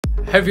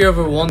Have you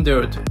ever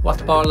wondered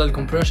what parallel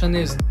compression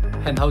is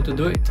and how to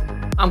do it?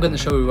 I'm gonna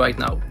show you right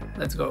now.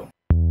 Let's go.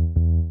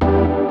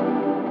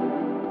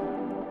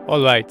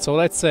 Alright, so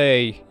let's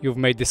say you've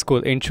made this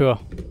cool intro.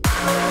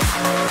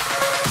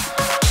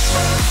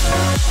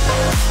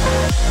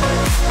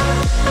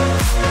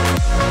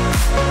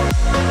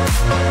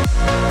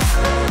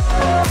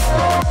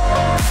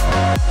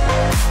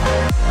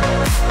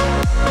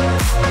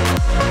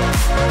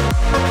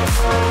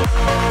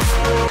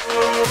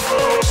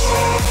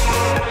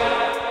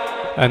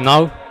 And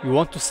now you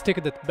want to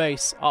stick that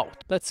bass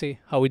out. Let's see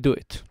how we do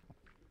it.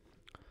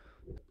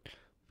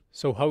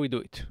 So how we do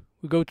it?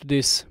 We go to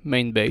this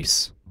main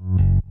bass.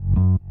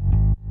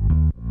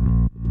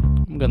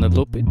 I'm gonna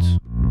loop it.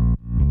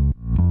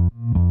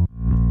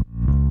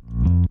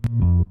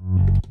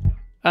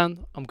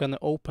 And I'm gonna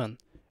open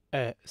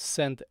a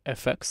send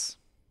FX.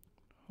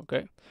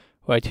 Okay,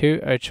 right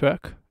here I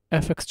track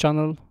FX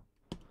channel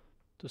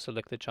to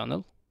select the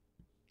channel.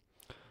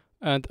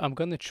 And I'm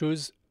gonna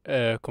choose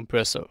a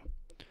compressor.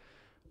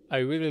 I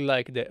really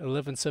like the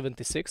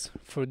 1176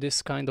 for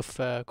this kind of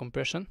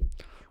compression,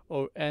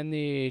 or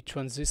any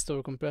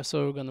transistor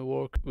compressor gonna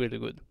work really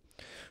good.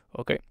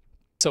 Okay,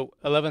 so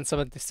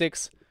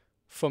 1176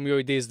 from your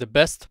ID is the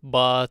best,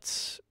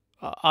 but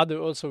other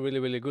also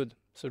really good,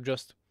 so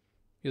just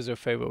use your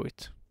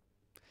favorite.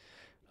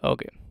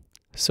 Okay,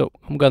 so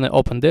I'm gonna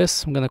open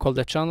this. I'm gonna call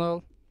the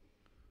channel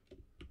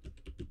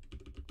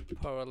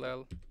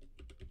parallel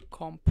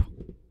comp.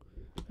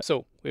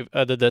 So we've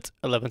added that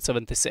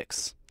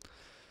 1176.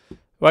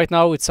 Right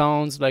now it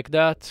sounds like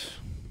that,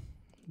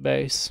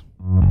 bass,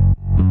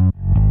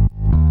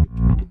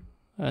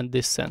 and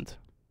this send.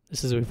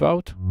 This is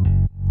without,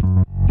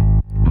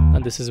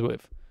 and this is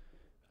with.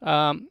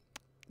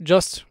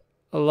 Just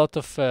a lot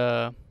of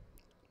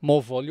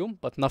more volume,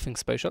 but nothing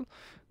special.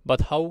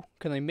 But how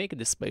can I make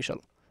this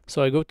special?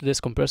 So I go to this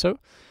compressor.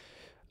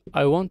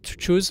 I want to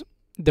choose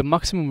the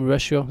maximum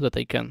ratio that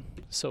I can.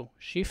 So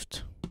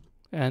shift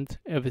and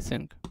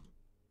everything.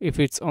 If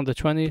it's on the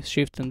 20,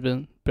 shift and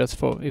then press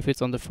 4. If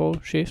it's on the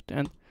 4, shift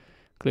and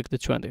click the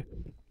 20.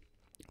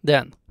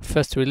 Then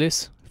first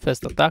release,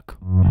 first attack.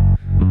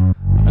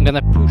 I'm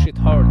gonna push it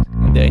hard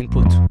in the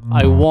input.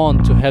 I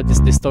want to have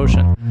this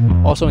distortion.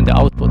 Also in the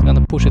output, I'm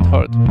gonna push it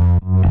hard.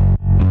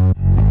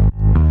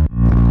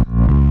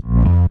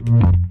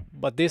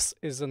 But this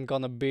isn't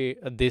gonna be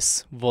at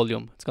this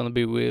volume. It's gonna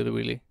be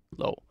really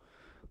low.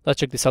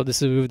 Let's check this out.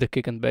 This is with the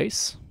kick and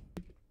bass,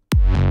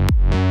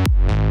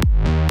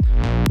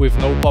 with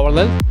no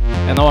parallel,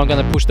 and now I'm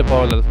gonna push the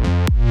parallel.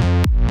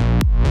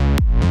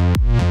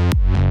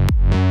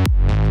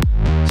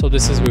 So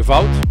this is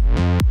without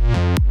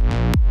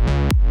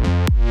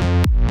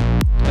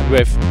and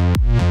with.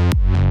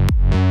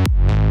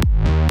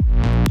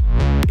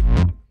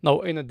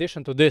 Now in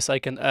addition to this I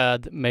can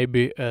add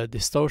maybe a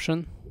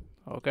distortion.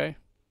 Okay,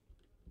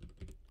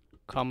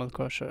 camel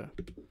crusher,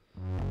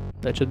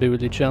 that should be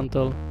really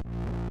gentle,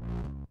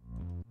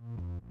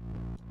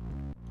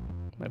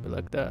 maybe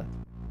like that.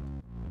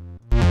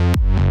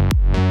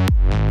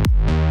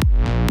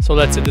 So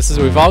that's it. This is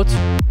without.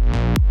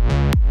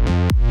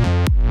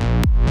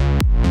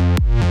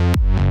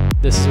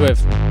 This is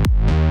with.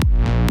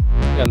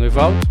 Again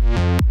without.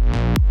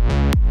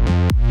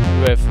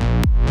 With.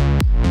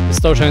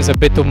 Distortion is a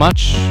bit too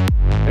much.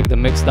 Take the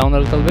mix down a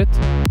little bit.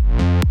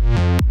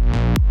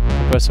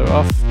 Compressor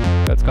off.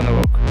 That's gonna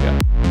work. Yeah.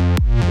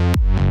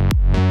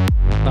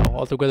 Now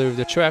all together with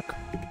the track.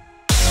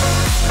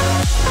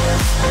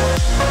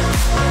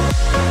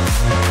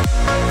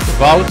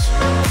 Without.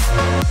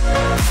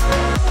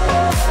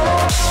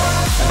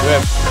 And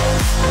with.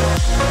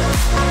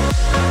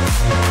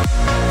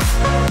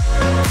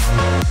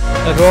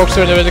 That works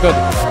really good.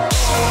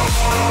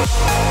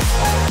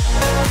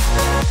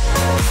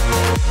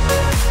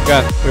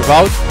 Again,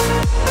 without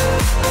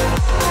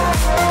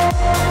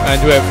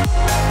and with.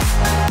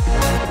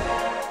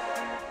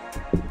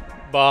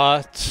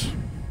 But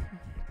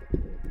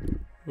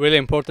really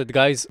important,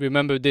 guys,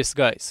 remember this,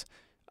 guys.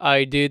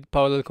 I did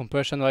parallel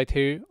compression right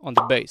here on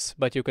the bass,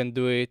 but you can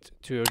do it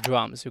to your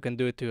drums, you can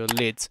do it to your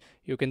leads,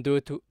 you can do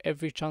it to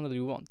every channel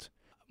you want.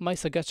 My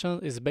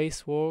suggestion is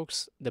bass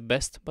works the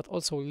best, but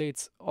also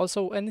leads,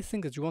 also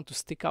anything that you want to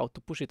stick out,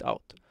 to push it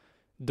out.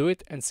 Do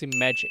it and see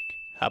magic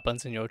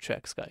happens in your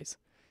tracks, guys.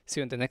 See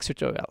you in the next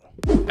tutorial.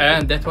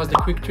 And that was the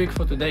quick trick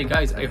for today,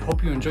 guys. I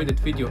hope you enjoyed that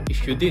video.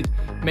 If you did,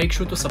 make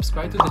sure to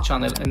subscribe to the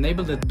channel,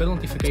 enable that bell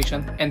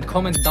notification, and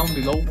comment down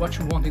below what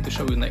you want me to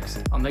show you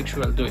next. I'll make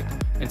sure I'll do it.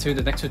 And see you in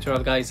the next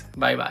tutorial, guys.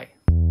 Bye bye.